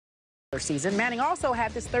season. Manning also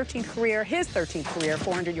had his 13th career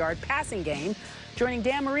 400-yard passing game, joining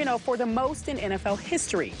Dan Marino for the most in NFL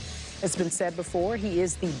history. It's been said before, he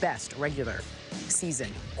is the best regular season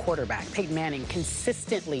quarterback. Peyton Manning,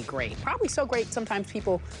 consistently great. Probably so great, sometimes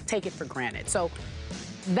people take it for granted. So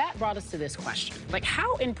that brought us to this question. Like,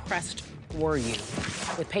 how impressed were you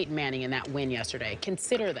with Peyton Manning in that win yesterday?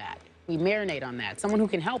 Consider that. We marinate on that. Someone who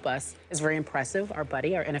can help us is very impressive. Our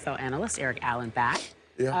buddy, our NFL analyst, Eric Allen, back.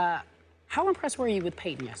 Yeah. How impressed were you with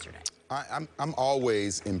Peyton yesterday? I'm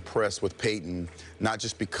always impressed with Peyton, not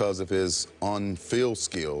just because of his on-field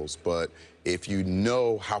skills, but if you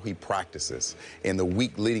know how he practices in the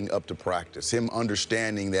week leading up to practice, him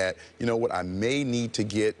understanding that, you know what, I may need to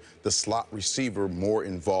get the slot receiver more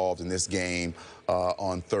involved in this game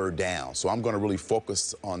on third down. So I'm going to really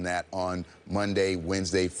focus on that on Monday,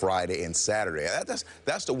 Wednesday, Friday, and Saturday.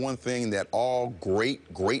 That's the one thing that all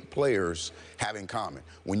great players have in common.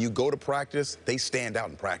 When you go to practice, they stand out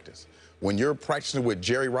in practice. When you're practicing with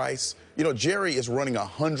Jerry Rice, you know, Jerry is running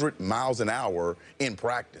 100 miles an hour in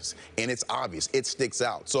practice, and it's obvious. It sticks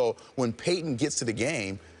out. So when Peyton gets to the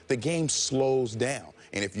game slows down.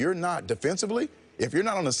 And if you're not defensively, if you're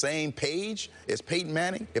not on the same page as Peyton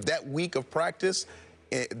Manning, if that week of practice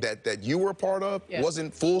that you were a part of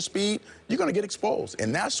wasn't full speed, you're going to get exposed.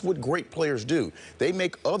 And that's what great players do. They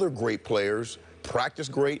make other great players practice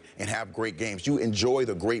great and have great games. You enjoy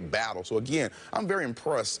the great battle. So again, I'm very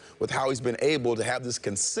impressed with how he's been able to have this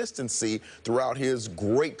consistency throughout his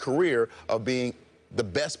great career of being the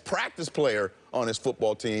best practice player on his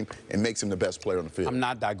football team and makes him the best player on the field. I'm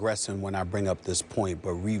not digressing when I bring up this point,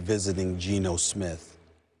 but revisiting Geno Smith,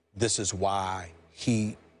 this is why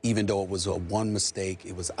he, even though it was a one mistake,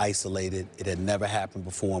 it was isolated, it had never happened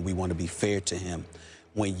before, and we want to be fair to him.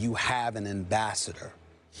 When you have an ambassador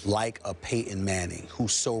like a Peyton Manning,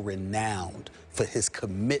 who's so renowned for his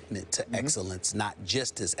commitment to excellence, not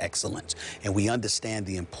just his excellence, and we understand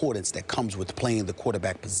the importance that comes with playing the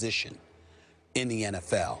quarterback position in the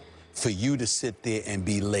NFL, for you to sit there and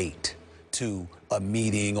be late to a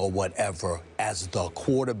meeting or whatever as the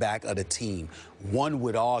quarterback of the team, one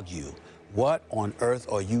would argue, what on earth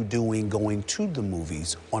are you doing going to the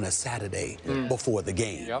movies on a Saturday before the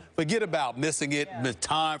game? Forget about missing it, the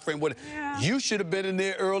time frame. You should have been in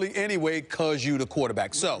there early anyway because you're the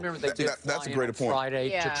quarterback. So remember they did that's a great point.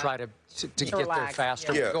 Friday to try to get relax. there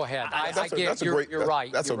faster. Go ahead. I get you're right.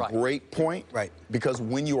 That's a great point. Right. Because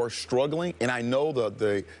when you are struggling, and I know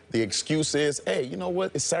the excuse is, hey, you know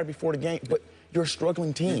what? It's Saturday before the game, but you're a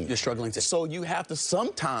struggling team. You're struggling team. So you have to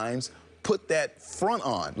sometimes put that front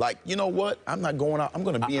on. Like, you know what? I'm not going out. I'm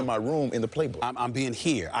going to be in my room in the playbook. I'm being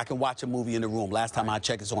here. I can watch a movie in the room. Last time I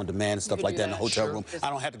checked, it's on demand and stuff like that in the hotel room.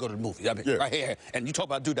 I don't have to go to the movie. I mean, right here. And you talk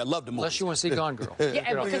about a dude that loved the movie. Unless you want to see Gone Girl.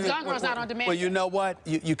 Because Gone Girl's not on demand. Well, you know what?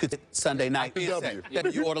 You could Sunday night. You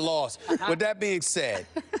ought to lost. With that being said,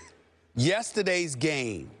 yesterday's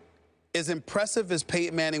game, as impressive as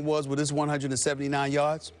Peyton Manning was with his 179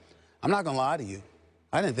 yards, I'm not going to lie to you.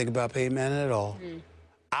 I didn't think about Peyton Manning at all.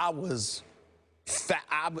 I was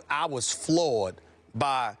floored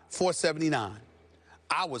by 479.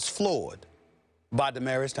 I was floored by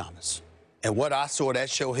Demaryius Thomas. And what I saw, that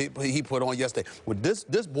show he put on yesterday, well, this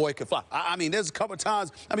boy could fly. I mean, there's a couple of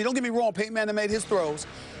times, I mean, don't get me wrong, Peyton Manning made his throws,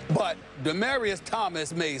 but Demaryius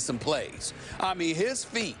Thomas made some plays. I mean, his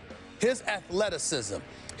feet, his athleticism,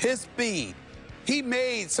 his speed, he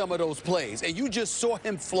made some of those plays, and you just saw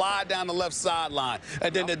him fly down the left sideline.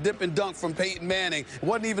 And then the dip and dunk from Peyton Manning. It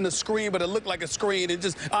wasn't even a screen, but it looked like a screen. And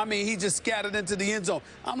he just scattered into the end zone.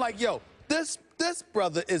 I'm like, yo, this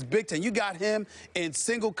brother is big time. You got him in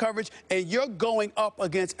single coverage, and you're going up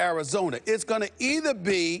against Arizona. It's going to either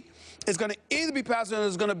be Patterson or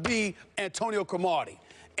it's going to be Antonio Cromartie.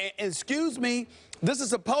 And excuse me, this is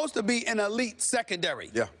supposed to be an elite secondary.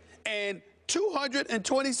 Yeah. And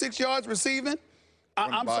 226 yards receiving.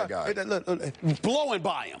 I'm sorry. Look, blowing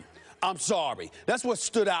by him. I'm sorry. That's what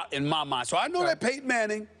stood out in my mind. So I know that Peyton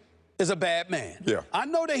Manning is a bad man. Yeah. I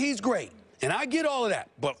know that he's great, and I get all of that.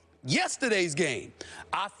 But yesterday's game,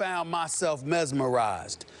 I found myself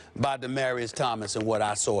mesmerized by Demaryius Thomas and what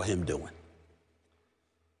I saw him doing.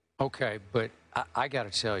 Okay, but I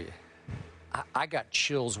got to tell you, I got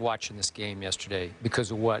chills watching this game yesterday because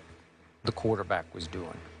of what the quarterback was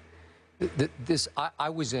doing.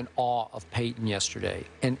 I was in awe of Peyton yesterday,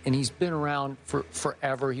 and he's been around for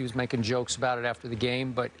forever. He was making jokes about it after the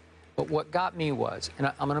game, but what got me was, and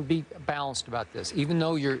I'm going to be balanced about this, even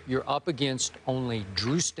though you're up against only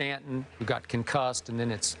Drew Stanton, who got concussed, and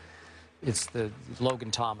then it's the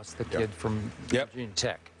Logan Thomas, the kid from Virginia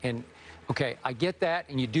Tech, and okay, I get that,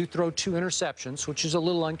 and you do throw 2 interceptions, which is a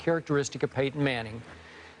little uncharacteristic of Peyton Manning,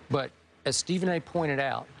 but as Stephen A. pointed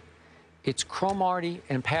out, it's Cromartie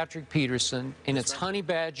and Patrick Peterson, and it's Honey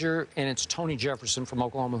Badger, and it's Tony Jefferson from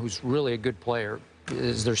Oklahoma, who's really a good player,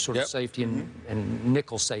 is their sort of safety and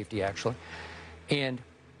nickel safety, actually. And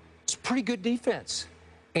it's pretty good defense.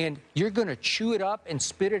 And you're going to chew it up and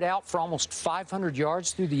spit it out for almost 500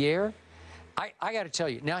 yards through the air? I got to tell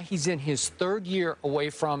you, now he's in his third year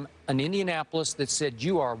away from an Indianapolis that said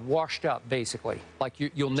you are washed up, basically. Like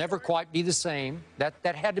you'll never quite be the same. That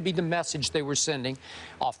had to be the message they were sending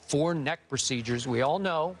off 4 neck procedures. We all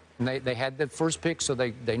know. And they had the first pick, so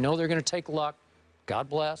they know they're going to take luck. God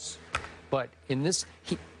bless. But in this,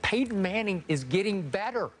 Peyton Manning is getting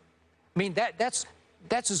better. I mean, that's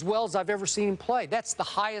as well as I've ever seen him play. That's the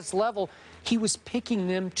highest level. He was picking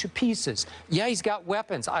them to pieces. Yeah, he's got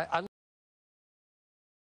weapons. I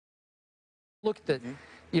look at the,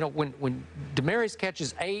 you know, when Demaryius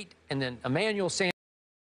catches 8 and then Emmanuel Sanders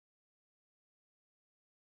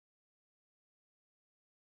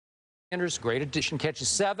great addition, catches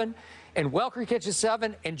 7, and Welker catches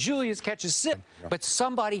 7, and Julius catches 6. But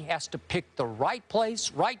somebody has to pick the right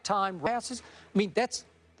place, right time, passes. I mean,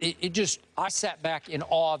 I sat back in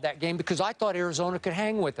awe of that game because I thought Arizona could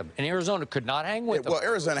hang with them, and Arizona could not hang with them. Well,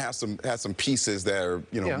 Arizona has some pieces that are,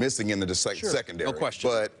 you know, missing in the secondary. No question.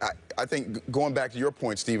 But I think going back to your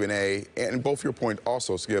point, Stephen A., and both your point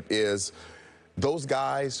also, Skip, is those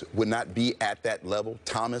guys would not be at that level.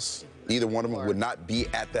 Thomas, either one of them would not be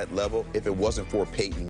at that level if it wasn't for Peyton